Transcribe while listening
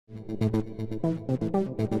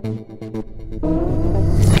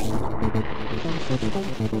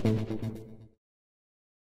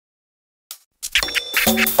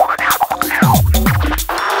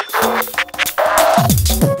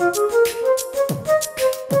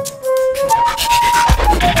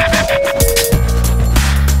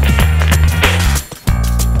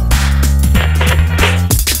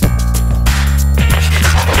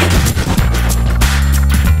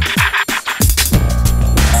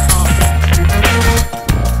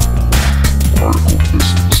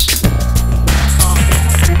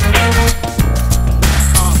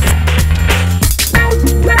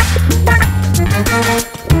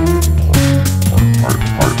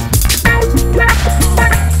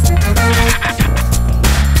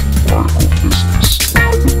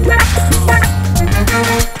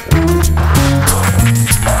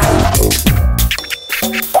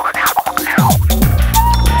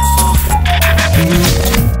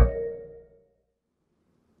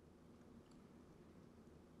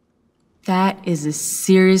That is a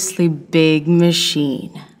seriously big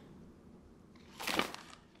machine.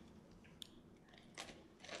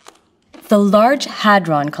 The Large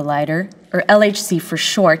Hadron Collider, or LHC for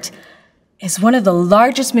short, is one of the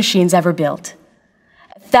largest machines ever built.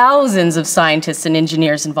 Thousands of scientists and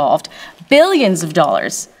engineers involved, billions of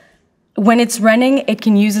dollars. When it's running, it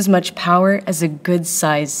can use as much power as a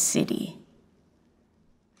good-sized city.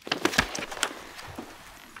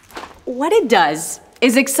 What it does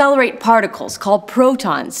is accelerate particles called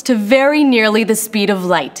protons to very nearly the speed of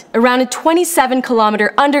light, around a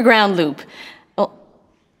 27-kilometer underground loop. Well,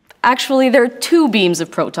 actually, there are two beams of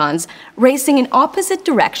protons racing in opposite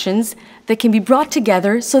directions that can be brought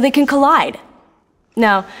together so they can collide.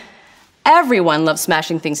 Now, everyone loves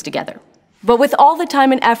smashing things together, but with all the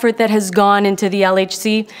time and effort that has gone into the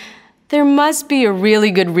LHC, there must be a really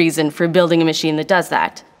good reason for building a machine that does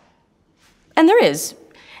that. And there is.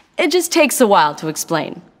 It just takes a while to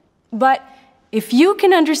explain. But if you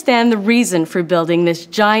can understand the reason for building this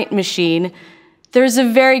giant machine, there's a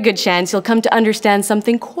very good chance you'll come to understand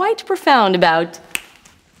something quite profound about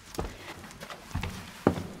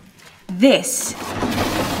this.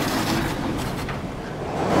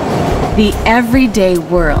 The everyday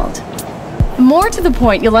world. More to the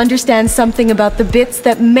point, you'll understand something about the bits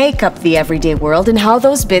that make up the everyday world and how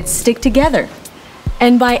those bits stick together.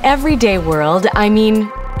 And by everyday world, I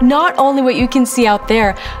mean not only what you can see out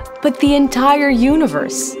there, but the entire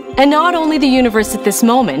universe. And not only the universe at this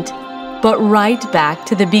moment, but right back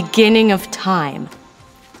to the beginning of time.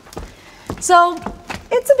 So,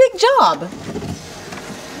 it's a big job.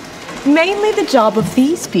 Mainly the job of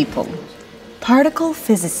these people, particle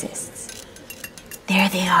physicists. There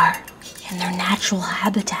they are, in their natural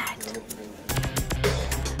habitat.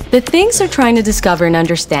 The things they're trying to discover and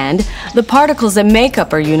understand, the particles that make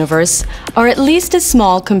up our universe, are at least as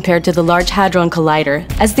small compared to the Large Hadron Collider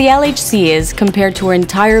as the LHC is compared to our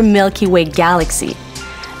entire Milky Way galaxy.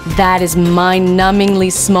 That is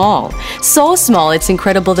mind-numbingly small. So small it's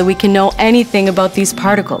incredible that we can know anything about these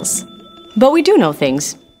particles. But we do know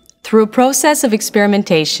things. Through a process of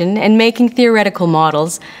experimentation and making theoretical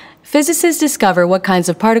models, physicists discover what kinds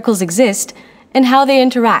of particles exist and how they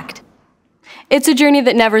interact. It's a journey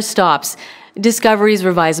that never stops. Discoveries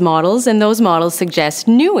revise models, and those models suggest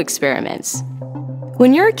new experiments.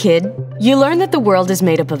 When you're a kid, you learn that the world is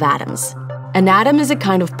made up of atoms. An atom is a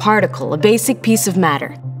kind of particle, a basic piece of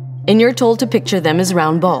matter, and you're told to picture them as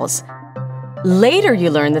round balls. Later,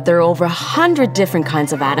 you learn that there are over 100 different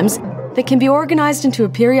kinds of atoms that can be organized into a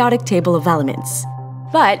periodic table of elements.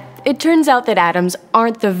 But it turns out that atoms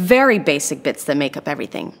aren't the very basic bits that make up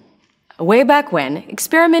everything. Way back when,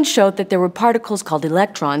 experiments showed that there were particles called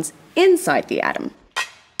electrons inside the atom.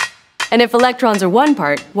 And if electrons are one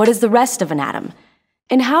part, what is the rest of an atom?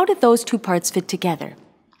 And how did those two parts fit together?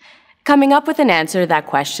 Coming up with an answer to that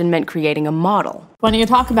question meant creating a model. When you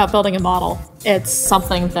talk about building a model, it's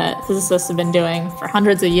something that physicists have been doing for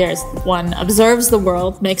hundreds of years. One observes the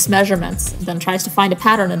world, makes measurements, then tries to find a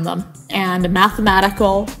pattern in them, and a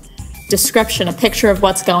mathematical description, a picture of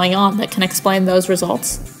what's going on that can explain those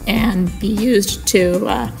results and be used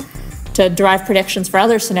to derive predictions for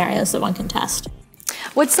other scenarios that one can test.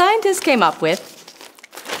 What scientists came up with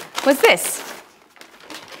was this: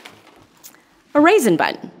 a raisin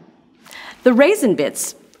bun. The raisin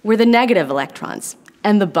bits were the negative electrons,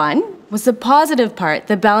 and the bun was the positive part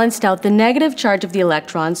that balanced out the negative charge of the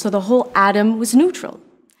electrons so the whole atom was neutral.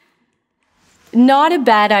 Not a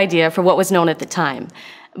bad idea for what was known at the time.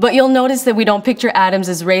 But you'll notice that we don't picture atoms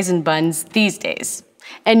as raisin buns these days.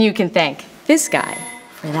 And you can thank this guy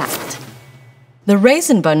for that. The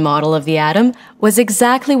raisin bun model of the atom was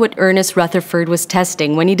exactly what Ernest Rutherford was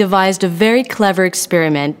testing when he devised a very clever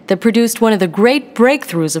experiment that produced one of the great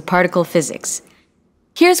breakthroughs of particle physics.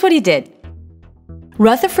 Here's what he did.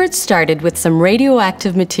 Rutherford started with some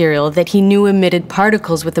radioactive material that he knew emitted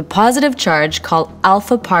particles with a positive charge called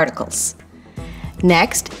alpha particles.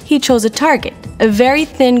 Next, he chose a target, a very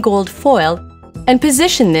thin gold foil, and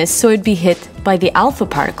positioned this so it'd be hit by the alpha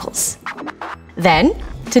particles. Then,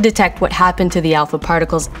 to detect what happened to the alpha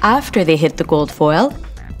particles after they hit the gold foil,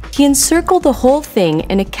 he encircled the whole thing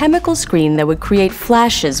in a chemical screen that would create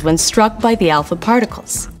flashes when struck by the alpha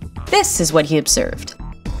particles. This is what he observed.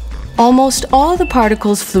 Almost all the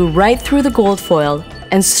particles flew right through the gold foil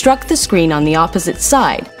and struck the screen on the opposite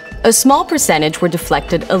side. A small percentage were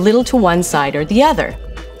deflected a little to one side or the other.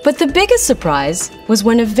 But the biggest surprise was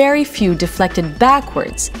when a very few deflected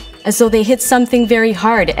backwards, as though they hit something very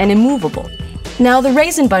hard and immovable. Now, the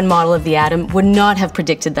raisin bun model of the atom would not have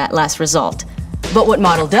predicted that last result. But what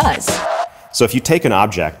model does? So if you take an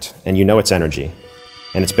object and you know its energy,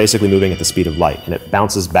 and it's basically moving at the speed of light, and it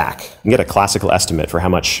bounces back, you can get a classical estimate for how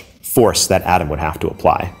much force that atom would have to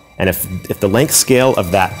apply. And if the length scale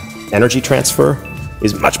of that energy transfer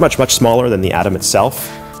is much, much, much smaller than the atom itself,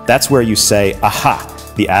 that's where you say, aha,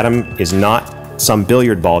 the atom is not some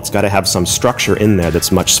billiard ball, it's got to have some structure in there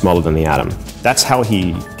that's much smaller than the atom. That's how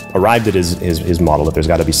he arrived at his model, that there's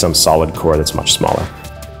got to be some solid core that's much smaller.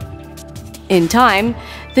 In time,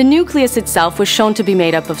 the nucleus itself was shown to be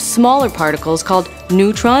made up of smaller particles called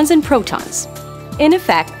neutrons and protons. In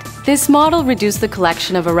effect, this model reduced the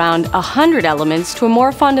collection of around 100 elements to a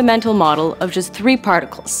more fundamental model of just 3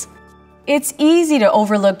 particles. It's easy to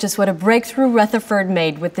overlook just what a breakthrough Rutherford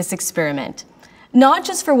made with this experiment. Not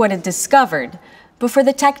just for what it discovered, but for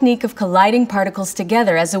the technique of colliding particles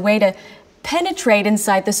together as a way to penetrate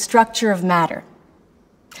inside the structure of matter.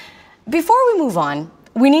 Before we move on,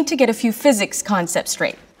 we need to get a few physics concepts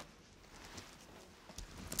straight.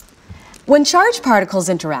 When charged particles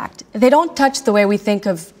interact, they don't touch the way we think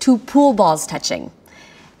of 2 pool balls touching.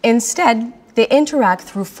 Instead, they interact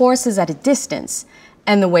through forces at a distance,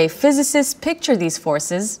 and the way physicists picture these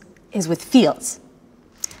forces is with fields.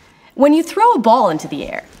 When you throw a ball into the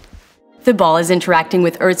air, the ball is interacting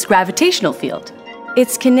with Earth's gravitational field.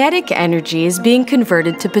 Its kinetic energy is being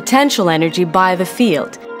converted to potential energy by the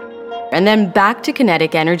field, and then back to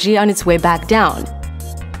kinetic energy on its way back down.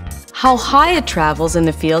 How high it travels in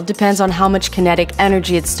the field depends on how much kinetic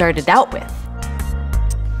energy it started out with.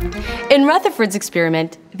 In Rutherford's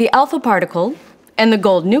experiment, the alpha particle and the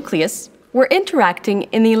gold nucleus were interacting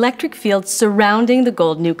in the electric field surrounding the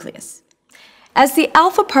gold nucleus. As the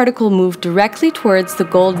alpha particle moved directly towards the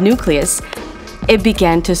gold nucleus, it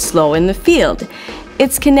began to slow in the field,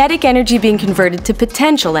 its kinetic energy being converted to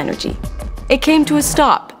potential energy. It came to a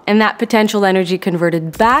stop, and that potential energy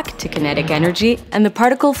converted back to kinetic energy, and the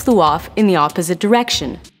particle flew off in the opposite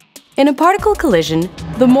direction. In a particle collision,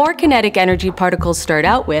 the more kinetic energy particles start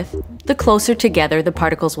out with, the closer together the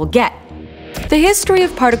particles will get. The history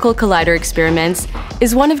of particle collider experiments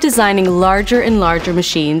is one of designing larger and larger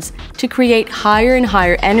machines to create higher and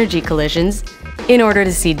higher energy collisions in order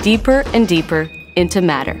to see deeper and deeper into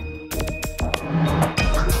matter.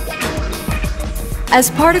 As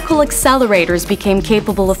particle accelerators became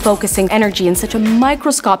capable of focusing energy in such a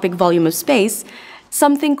microscopic volume of space,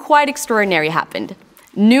 something quite extraordinary happened.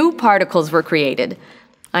 New particles were created.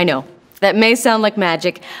 I know, that may sound like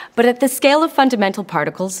magic, but at the scale of fundamental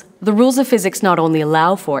particles, the rules of physics not only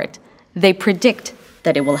allow for it, they predict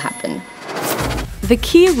that it will happen. The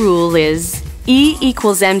key rule is E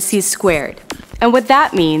equals mc squared. And what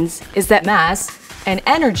that means is that mass and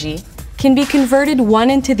energy can be converted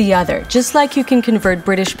one into the other, just like you can convert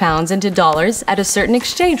British pounds into dollars at a certain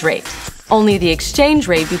exchange rate. Only the exchange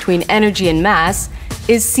rate between energy and mass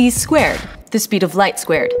is c squared, the speed of light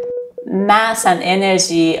squared. Mass and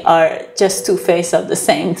energy are just 2 faces of the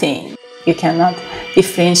same thing. You cannot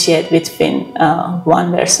differentiate between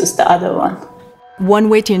one versus the other one. One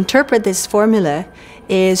way to interpret this formula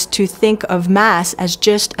is to think of mass as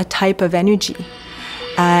just a type of energy.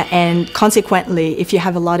 And consequently, if you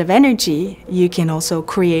have a lot of energy, you can also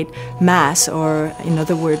create mass, or in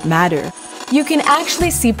other words, matter. You can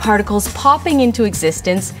actually see particles popping into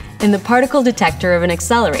existence in the particle detector of an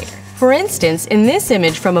accelerator. For instance, in this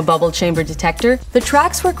image from a bubble chamber detector, the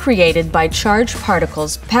tracks were created by charged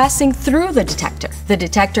particles passing through the detector. The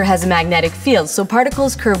detector has a magnetic field, so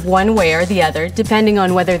particles curve one way or the other depending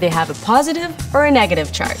on whether they have a positive or a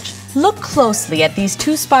negative charge. Look closely at these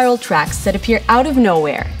 2 spiral tracks that appear out of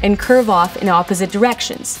nowhere and curve off in opposite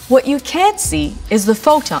directions. What you can't see is the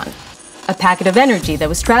photon. a packet of energy that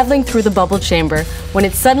was traveling through the bubble chamber when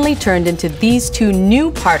it suddenly turned into these two new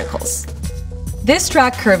particles. This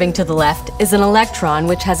track curving to the left is an electron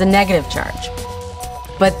which has a negative charge.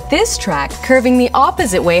 But this track curving the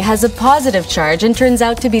opposite way has a positive charge and turns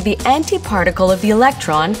out to be the antiparticle of the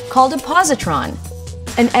electron called a positron,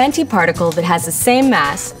 an antiparticle that has the same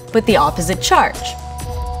mass but the opposite charge.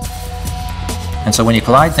 And so when you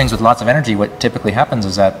collide things with lots of energy, what typically happens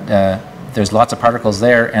is that there's lots of particles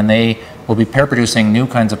there, and they will be pair producing new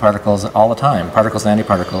kinds of particles all the time, particles and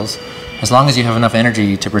antiparticles, as long as you have enough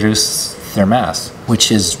energy to produce their mass, which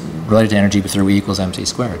is related to energy through E equals mc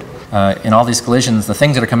squared. In all these collisions, the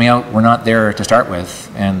things that are coming out were not there to start with,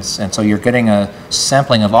 and so you're getting a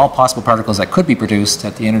sampling of all possible particles that could be produced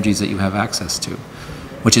at the energies that you have access to,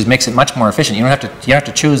 which makes it much more efficient. You have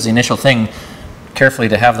to choose the initial thing carefully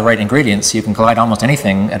to have the right ingredients, so you can collide almost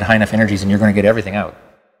anything at high enough energies and you're going to get everything out.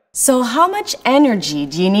 So how much energy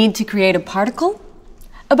do you need to create a particle?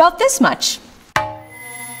 About this much.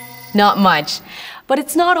 Not much. But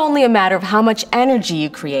it's not only a matter of how much energy you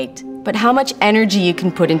create, but how much energy you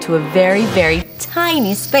can put into a very, very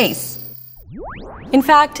tiny space. In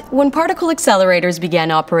fact, when particle accelerators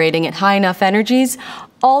began operating at high enough energies,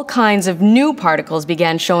 all kinds of new particles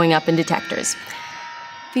began showing up in detectors.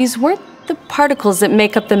 These weren't the particles that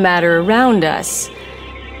make up the matter around us.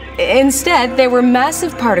 Instead, they were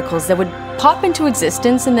massive particles that would pop into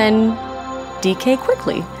existence and then decay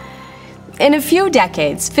quickly. In a few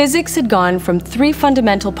decades, physics had gone from 3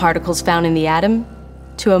 fundamental particles found in the atom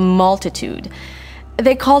to a multitude.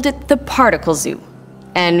 They called it the particle zoo,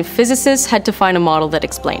 and physicists had to find a model that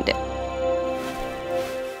explained it.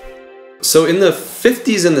 So in the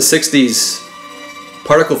 50s and the 60s,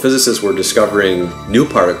 particle physicists were discovering new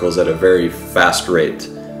particles at a very fast rate.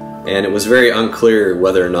 And it was very unclear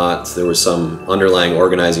whether or not there was some underlying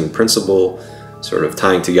organizing principle sort of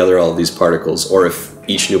tying together all of these particles, or if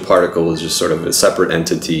each new particle was just sort of a separate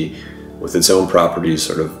entity with its own properties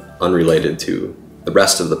sort of unrelated to the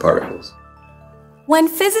rest of the particles. When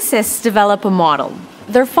physicists develop a model,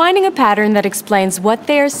 they're finding a pattern that explains what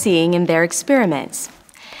they are seeing in their experiments.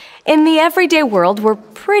 In the everyday world, we're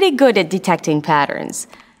pretty good at detecting patterns,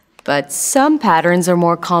 but some patterns are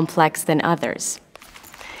more complex than others.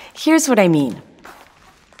 Here's what I mean.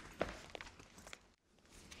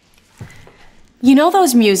 You know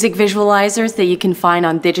those music visualizers that you can find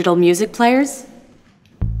on digital music players?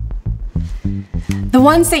 The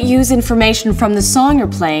ones that use information from the song you're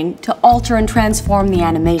playing to alter and transform the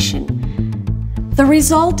animation. The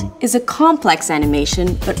result is a complex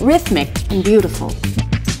animation, but rhythmic and beautiful.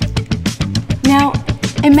 Now,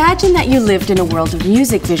 imagine that you lived in a world of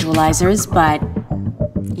music visualizers, but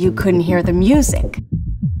you couldn't hear the music.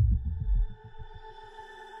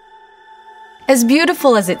 As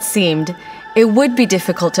beautiful as it seemed, it would be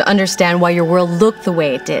difficult to understand why your world looked the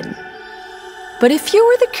way it did. But if you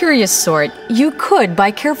were the curious sort, you could,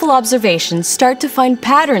 by careful observation, start to find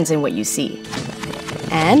patterns in what you see.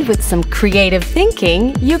 And with some creative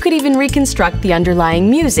thinking, you could even reconstruct the underlying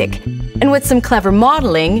music. And with some clever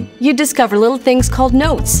modeling, you'd discover little things called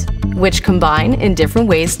notes, which combine in different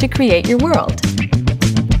ways to create your world.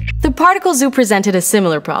 The particle zoo presented a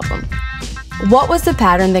similar problem. What was the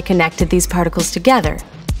pattern that connected these particles together?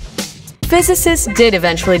 Physicists did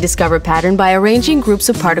eventually discover a pattern by arranging groups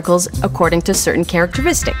of particles according to certain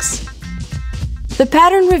characteristics. The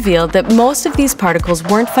pattern revealed that most of these particles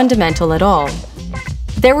weren't fundamental at all.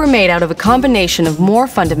 They were made out of a combination of more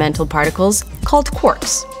fundamental particles called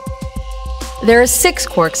quarks. There are 6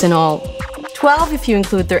 quarks in all, 12 if you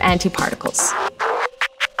include their antiparticles.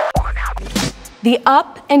 The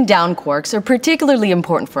up and down quarks are particularly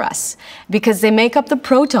important for us because they make up the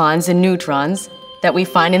protons and neutrons that we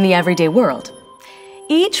find in the everyday world.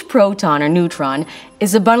 Each proton or neutron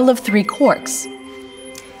is a bundle of 3 quarks.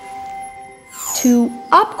 2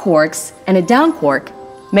 up quarks and a down quark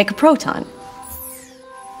make a proton.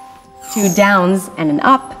 2 downs and an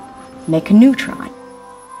up make a neutron.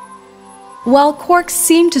 While quarks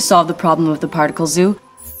seem to solve the problem of the particle zoo,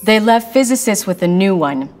 they left physicists with a new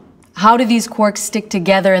one. How do these quarks stick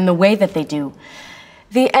together in the way that they do?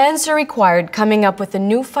 The answer required coming up with a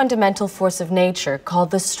new fundamental force of nature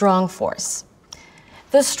called the strong force.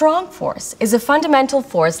 The strong force is a fundamental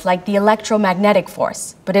force like the electromagnetic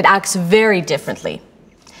force, but it acts very differently.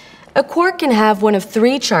 A quark can have one of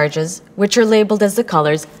 3 charges, which are labeled as the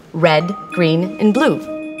colors red, green, and blue.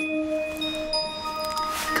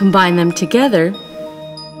 Combine them together,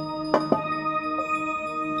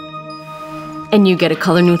 and you get a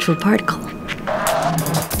color-neutral particle.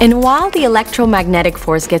 And while the electromagnetic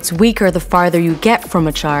force gets weaker the farther you get from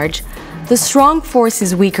a charge, the strong force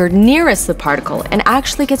is weaker nearest the particle and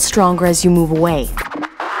actually gets stronger as you move away.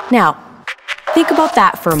 Now, think about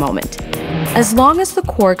that for a moment. As long as the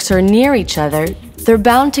quarks are near each other, they're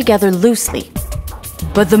bound together loosely.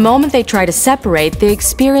 But the moment they try to separate, they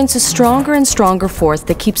experience a stronger and stronger force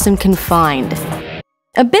that keeps them confined.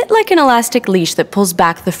 A bit like an elastic leash that pulls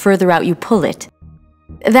back the further out you pull it.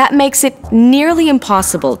 That makes it nearly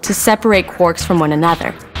impossible to separate quarks from one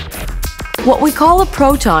another. What we call a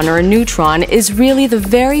proton or a neutron is really the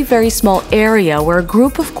very, very small area where a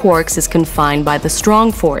group of quarks is confined by the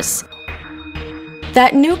strong force.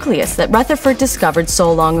 That nucleus that Rutherford discovered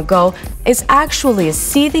so long ago is actually a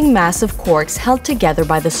seething mass of quarks held together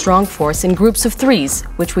by the strong force in groups of threes,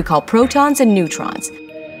 which we call protons and neutrons.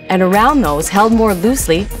 And around those, held more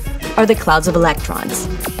loosely, are the clouds of electrons.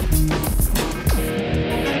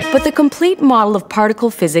 But the complete model of particle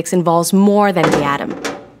physics involves more than the atom.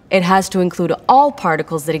 It has to include all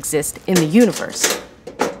particles that exist in the universe.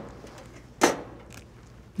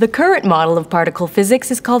 The current model of particle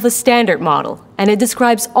physics is called the Standard Model, and it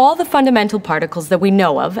describes all the fundamental particles that we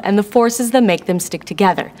know of and the forces that make them stick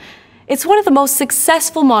together. It's one of the most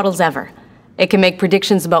successful models ever. It can make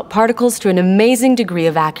predictions about particles to an amazing degree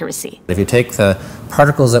of accuracy. If you take the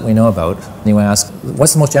particles that we know about, and you ask,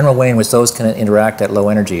 what's the most general way in which those can interact at low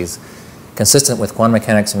energies, consistent with quantum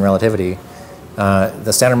mechanics and relativity,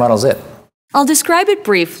 the Standard Model is it. I'll describe it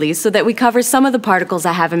briefly so that we cover some of the particles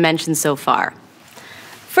I haven't mentioned so far.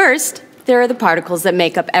 First, there are the particles that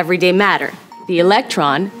make up everyday matter, the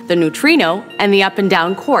electron, the neutrino, and the up and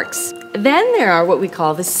down quarks. Then there are what we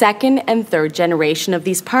call the second and third generation of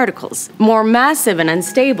these particles, more massive and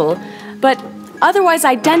unstable, but otherwise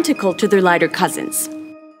identical to their lighter cousins.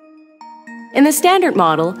 In the Standard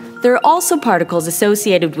Model, there are also particles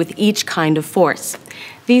associated with each kind of force.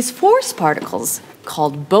 These force particles,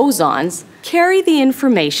 called bosons, carry the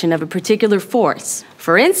information of a particular force.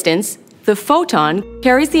 For instance, the photon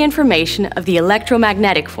carries the information of the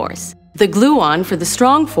electromagnetic force, the gluon for the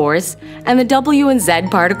strong force, and the W and Z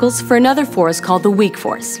particles for another force called the weak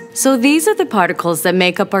force. So these are the particles that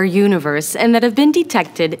make up our universe and that have been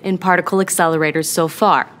detected in particle accelerators so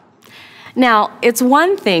far. Now, it's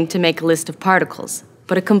one thing to make a list of particles,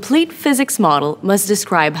 but a complete physics model must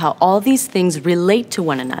describe how all these things relate to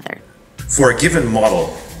one another. For a given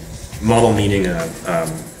model meaning a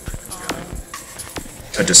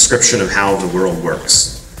description of how the world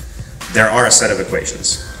works, there are a set of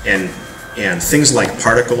equations. And things like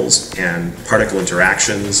particles and particle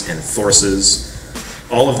interactions and forces,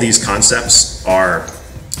 all of these concepts are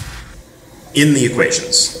in the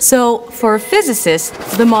equations. So, for a physicist,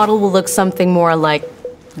 the model will look something more like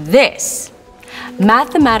this.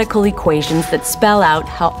 Mathematical equations that spell out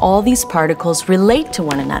how all these particles relate to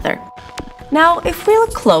one another. Now, if we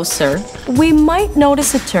look closer, we might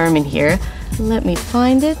notice a term in here. Let me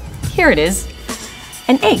find it. Here it is.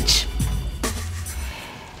 An H.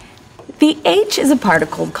 The H is a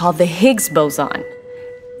particle called the Higgs boson.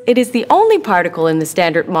 It is the only particle in the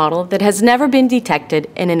Standard Model that has never been detected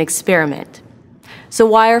in an experiment. So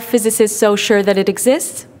why are physicists so sure that it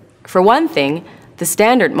exists? For one thing, the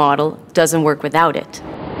Standard Model doesn't work without it.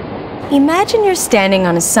 Imagine you're standing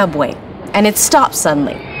on a subway and it stops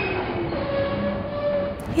suddenly.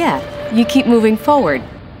 Yeah, you keep moving forward.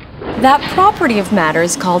 That property of matter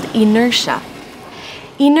is called inertia.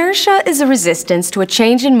 Inertia is a resistance to a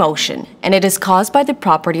change in motion, and it is caused by the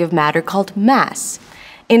property of matter called mass.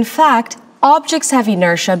 In fact, objects have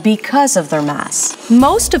inertia because of their mass.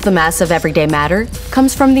 Most of the mass of everyday matter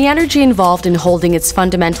comes from the energy involved in holding its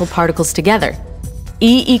fundamental particles together.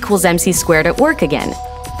 E equals mc squared at work again.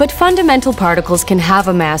 But fundamental particles can have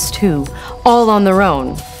a mass too, all on their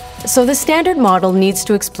own. So the Standard Model needs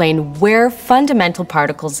to explain where fundamental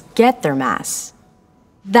particles get their mass.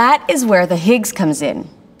 That is where the Higgs comes in.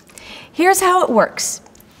 Here's how it works.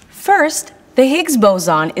 First, the Higgs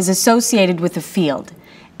boson is associated with a field,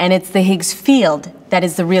 and it's the Higgs field that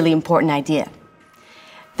is the really important idea.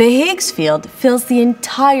 The Higgs field fills the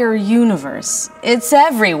entire universe. It's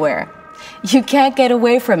everywhere. You can't get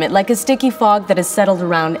away from it, like a sticky fog that has settled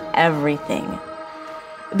around everything.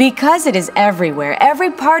 Because it is everywhere,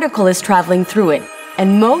 every particle is traveling through it,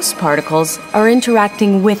 and most particles are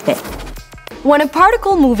interacting with it. When a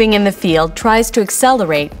particle moving in the field tries to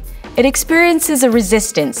accelerate, it experiences a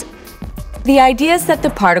resistance. The idea is that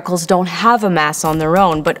the particles don't have a mass on their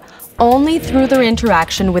own, but only through their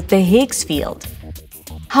interaction with the Higgs field.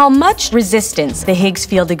 How much resistance the Higgs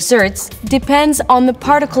field exerts depends on the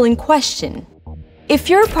particle in question. If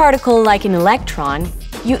you're a particle like an electron,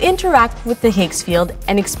 you interact with the Higgs field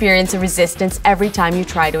and experience a resistance every time you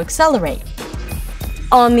try to accelerate.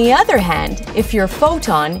 On the other hand, if you're a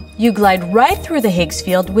photon, you glide right through the Higgs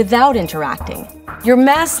field without interacting. You're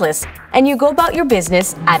massless, and you go about your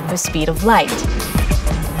business at the speed of light.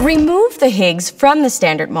 Remove the Higgs from the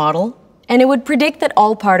standard model, and it would predict that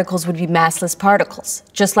all particles would be massless particles,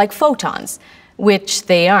 just like photons, which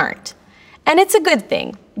they aren't. And it's a good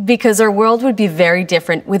thing, because our world would be very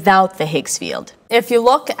different without the Higgs field. If you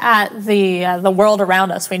look at the world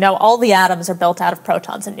around us, we know all the atoms are built out of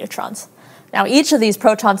protons and neutrons. Now, each of these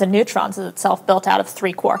protons and neutrons is itself built out of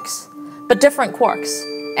 3 quarks, but different quarks.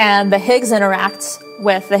 And the Higgs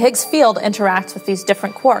field interacts with these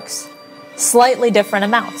different quarks, slightly different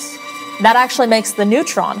amounts. That actually makes the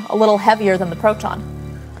neutron a little heavier than the proton.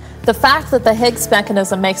 The fact that the Higgs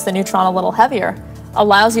mechanism makes the neutron a little heavier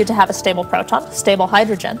allows you to have a stable proton, stable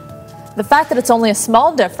hydrogen. The fact that it's only a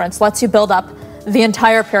small difference lets you build up the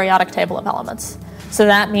entire periodic table of elements. So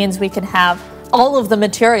that means we can have all of the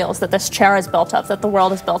materials that this chair is built of, that the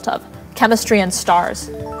world is built of, chemistry and stars.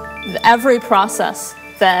 Every process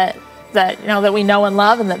that we know and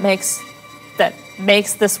love and that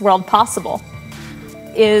makes this world possible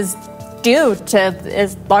is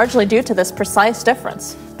largely due to this precise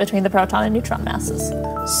difference between the proton and neutron masses.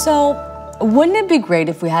 So, wouldn't it be great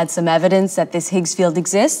if we had some evidence that this Higgs field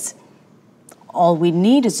exists? All we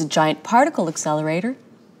need is a giant particle accelerator.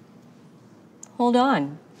 Hold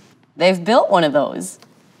on. They've built one of those.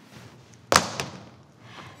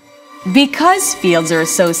 Because fields are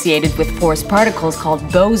associated with porous particles called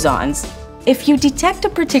bosons, if you detect a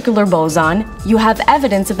particular boson, you have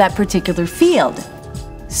evidence of that particular field.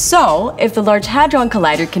 So, if the Large Hadron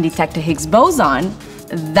Collider can detect a Higgs boson,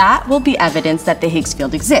 that will be evidence that the Higgs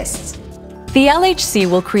field exists. The LHC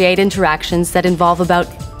will create interactions that involve about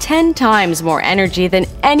 10 times more energy than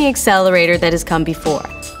any accelerator that has come before.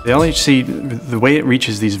 The LHC, the way it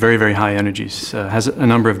reaches these very, very high energies, has a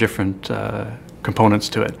number of different components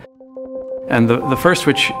to it. And the first,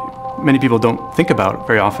 which many people don't think about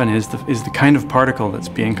very often, is the kind of particle that's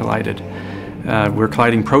being collided. We're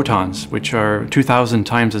colliding protons, which are 2,000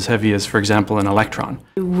 times as heavy as, for example, an electron.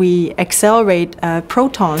 We accelerate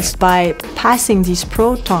protons by passing these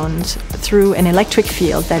protons through an electric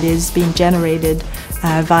field that is being generated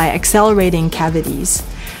via accelerating cavities.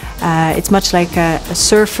 It's much like a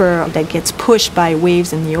surfer that gets pushed by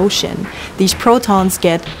waves in the ocean. These protons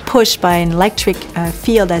get pushed by an electric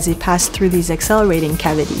field as they pass through these accelerating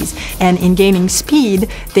cavities. And in gaining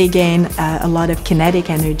speed, they gain a lot of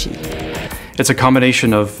kinetic energy. It's a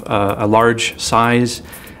combination of a large size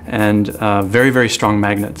and very, very strong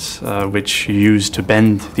magnets, which you use to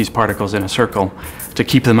bend these particles in a circle to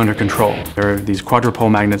keep them under control. There are these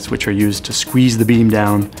quadrupole magnets which are used to squeeze the beam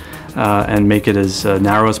down and make it as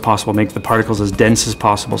narrow as possible, make the particles as dense as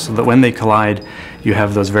possible, so that when they collide, you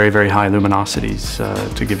have those very, very high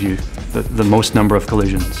luminosities to give you the most number of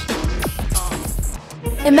collisions.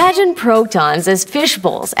 Imagine protons as fish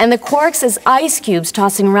bowls and the quarks as ice cubes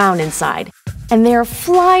tossing around inside, and they are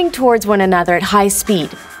flying towards one another at high speed.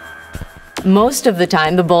 Most of the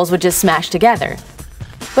time, the bowls would just smash together.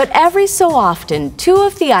 But every so often, 2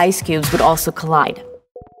 of the ice cubes would also collide.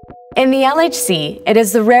 In the LHC, it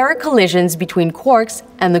is the rarer collisions between quarks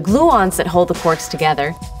and the gluons that hold the quarks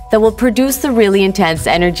together that will produce the really intense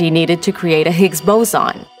energy needed to create a Higgs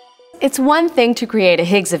boson. It's one thing to create a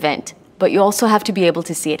Higgs event, but you also have to be able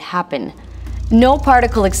to see it happen. No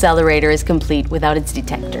particle accelerator is complete without its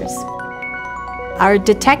detectors. Our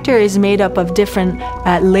detector is made up of different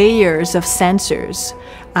layers of sensors.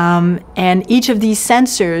 And each of these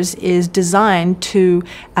sensors is designed to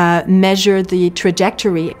measure the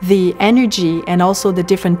trajectory, the energy, and also the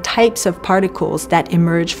different types of particles that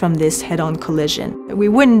emerge from this head-on collision. We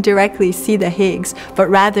wouldn't directly see the Higgs, but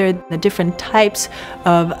rather the different types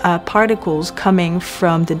of particles coming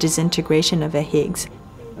from the disintegration of a Higgs.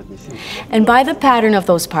 And by the pattern of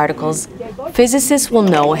those particles, physicists will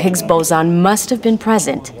know a Higgs boson must have been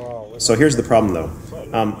present. So here's the problem,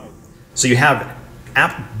 though. So you have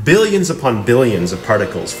billions upon billions of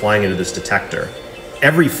particles flying into this detector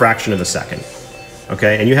every fraction of a second,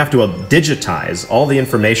 okay? And you have to digitize all the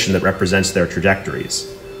information that represents their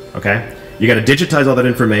trajectories, okay? You got to digitize all that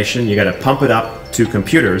information, you got to pump it up to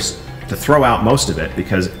computers to throw out most of it,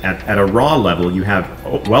 because at a raw level you have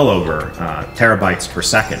well over terabytes per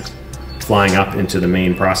second flying up into the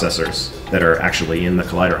main processors that are actually in the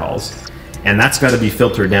collider halls. And that's got to be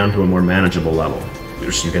filtered down to a more manageable level,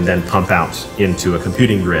 which you can then pump out into a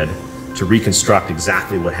computing grid to reconstruct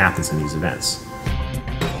exactly what happens in these events.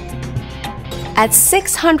 At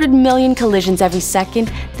 600 million collisions every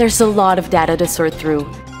second, there's a lot of data to sort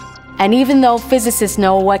through. And even though physicists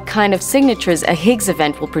know what kind of signatures a Higgs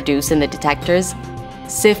event will produce in the detectors,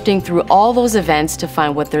 Sifting through all those events to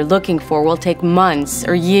find what they're looking for will take months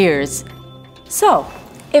or years. So,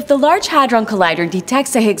 if the Large Hadron Collider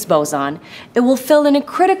detects a Higgs boson, it will fill in a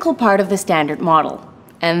critical part of the Standard Model,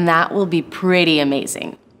 and that will be pretty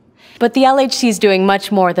amazing. But the LHC is doing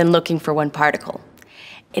much more than looking for one particle.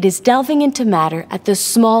 It is delving into matter at the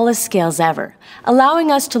smallest scales ever,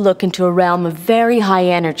 allowing us to look into a realm of very high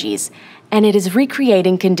energies, and it is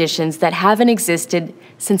recreating conditions that haven't existed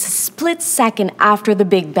since a split second after the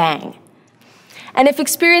Big Bang. And if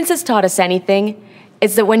experience has taught us anything,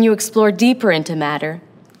 it's that when you explore deeper into matter,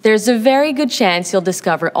 there's a very good chance you'll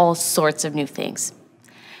discover all sorts of new things.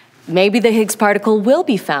 Maybe the Higgs particle will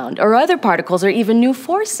be found, or other particles, or even new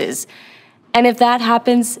forces. And if that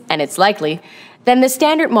happens, and it's likely, then the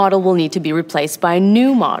Standard Model will need to be replaced by a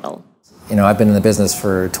new model. You know, I've been in the business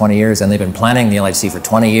for 20 years, and they've been planning the LHC for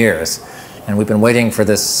 20 years. And we've been waiting for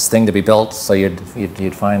this thing to be built so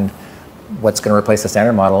you'd find what's going to replace the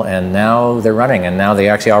Standard Model, and now they're running, and now they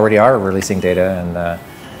actually already are releasing data,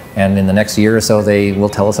 and in the next year or so they will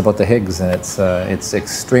tell us about the Higgs, and it's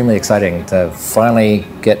extremely exciting to finally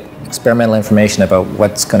get experimental information about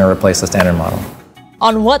what's going to replace the Standard Model.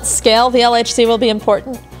 On what scale the LHC will be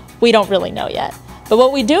important, we don't really know yet. But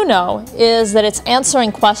what we do know is that it's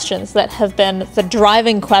answering questions that have been the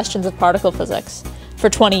driving questions of particle physics for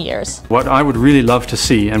 20 years. What I would really love to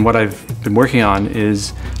see, and what I've been working on,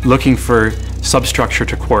 is looking for substructure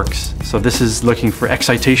to quarks. So this is looking for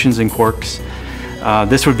excitations in quarks.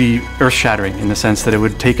 This would be earth-shattering in the sense that it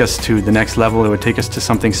would take us to the next level. It would take us to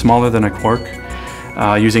something smaller than a quark,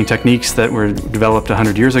 using techniques that were developed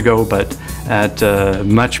 100 years ago, but at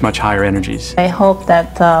much, much higher energies. I hope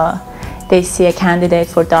that they see a candidate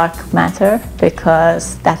for dark matter,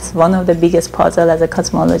 because that's one of the biggest puzzles as a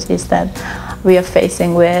cosmologist that we are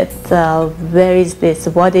facing with. Where is this?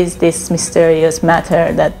 What is this mysterious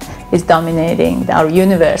matter that is dominating our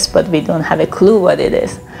universe, but we don't have a clue what it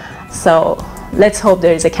is? So let's hope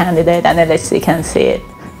there is a candidate and LHC can see it.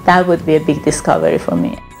 That would be a big discovery for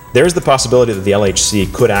me. There's the possibility that the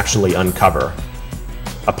LHC could actually uncover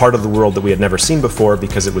a part of the world that we had never seen before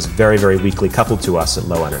because it was very, very weakly coupled to us at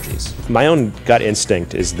low energies. My own gut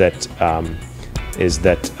instinct is that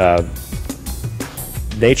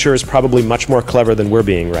nature is probably much more clever than we're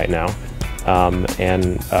being right now,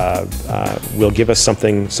 and will give us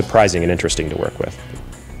something surprising and interesting to work with.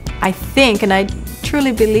 I think, and I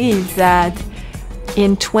truly believe, that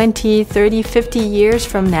in 20, 30, 50 years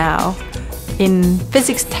from now, in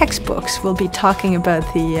physics textbooks, we'll be talking about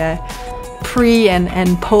the pre-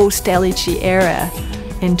 and post-LHC era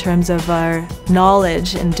in terms of our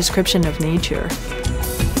knowledge and description of nature.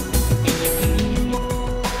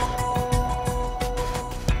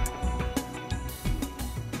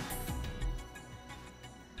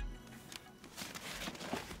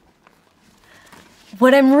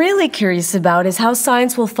 What I'm really curious about is how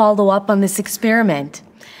science will follow up on this experiment.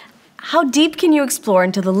 How deep can you explore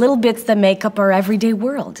into the little bits that make up our everyday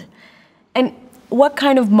world? And what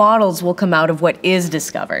kind of models will come out of what is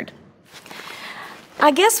discovered? I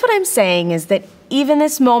guess what I'm saying is that even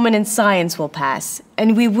this moment in science will pass,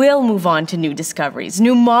 and we will move on to new discoveries,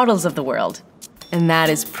 new models of the world. And that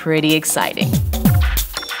is pretty exciting.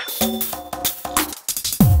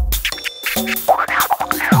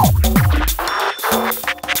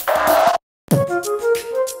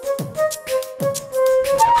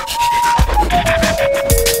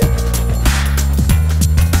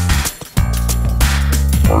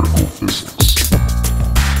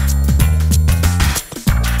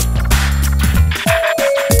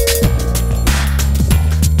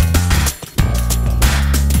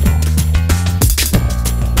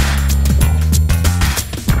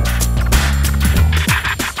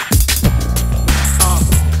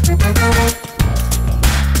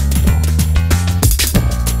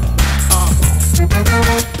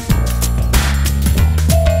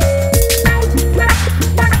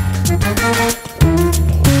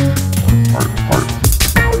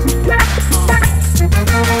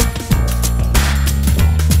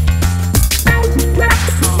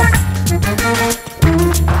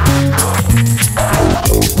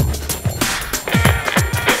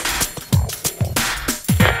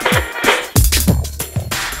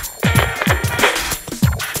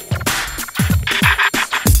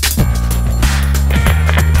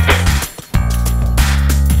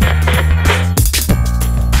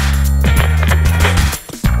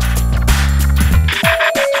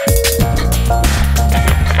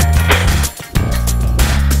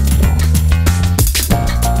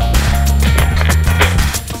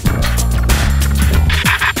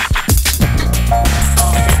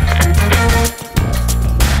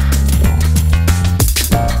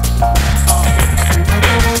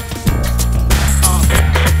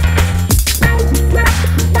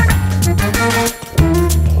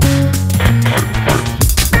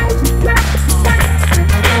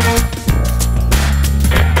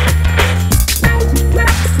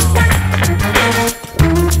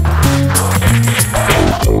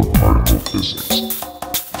 physicists.